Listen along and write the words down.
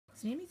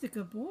Sammy's a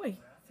good boy.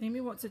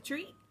 Sammy wants a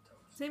treat.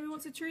 Sammy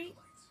wants a treat.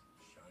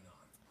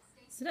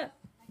 Sit up.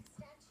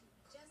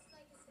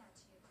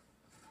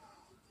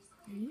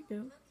 There you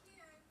go.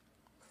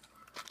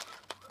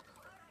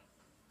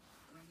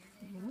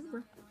 Roll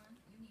over.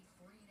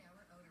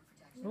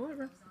 Roll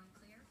over.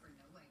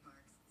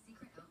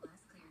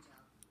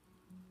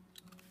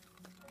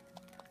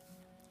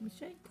 Let me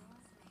shake.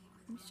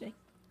 Let me shake.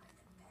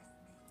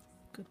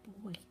 Good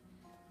boy.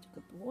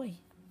 Good boy.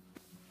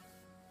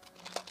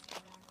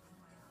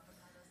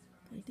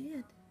 Play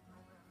dead.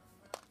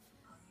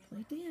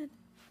 Play dead.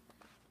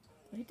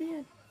 Play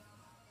dead.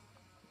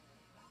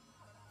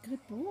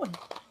 Good boy.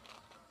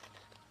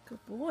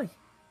 Good boy.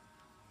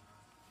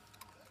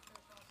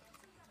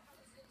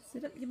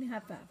 Sit up. Give me a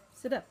high five.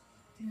 Sit up.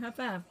 Give me a high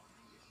five.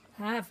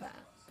 High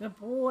five. Good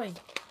boy.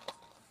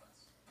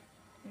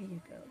 There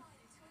you go.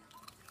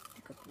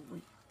 Good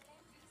boy.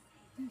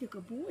 You're a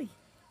good boy.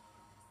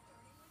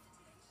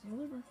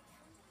 Roll over.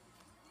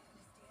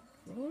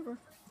 Roll over.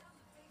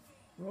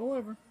 Roll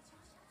over.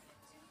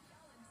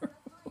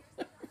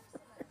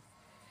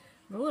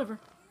 Roll over.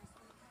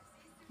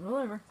 Roll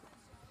over.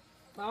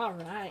 All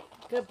right.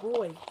 Good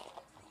boy.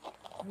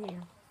 Come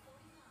here.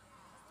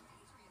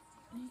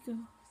 There you go.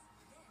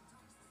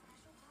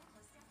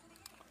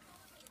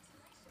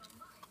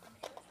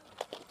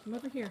 Come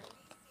over here.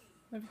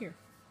 Over here.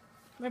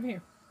 Come over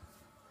here.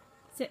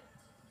 Sit.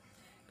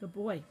 Good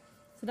boy.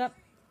 Sit up.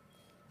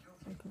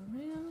 Circle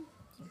around.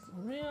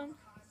 Circle around.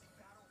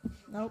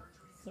 Nope.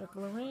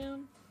 Circle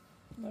around.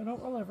 No,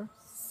 don't roll over.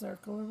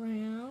 Circle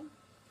around.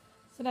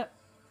 Sit up.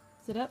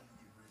 Sit up.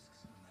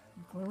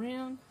 Circle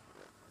around.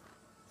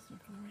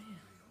 Circle around.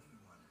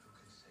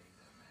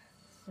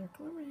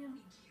 Circle around.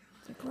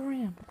 Circle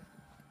around.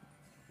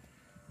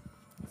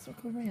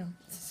 Circle around.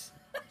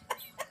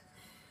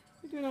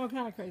 We're doing all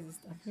kind of crazy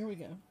stuff. Here we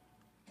go.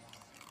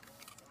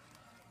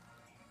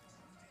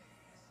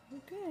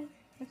 Okay,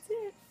 that's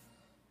it.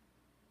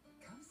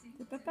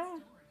 Say bye-bye.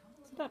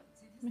 Sit up.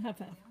 Give me a high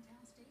five.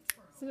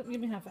 Sit up and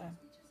give me a high five.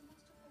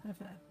 High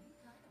five.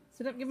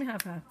 Sit up and give me a high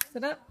five.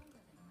 Sit up.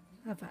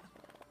 High five.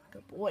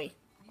 Good boy.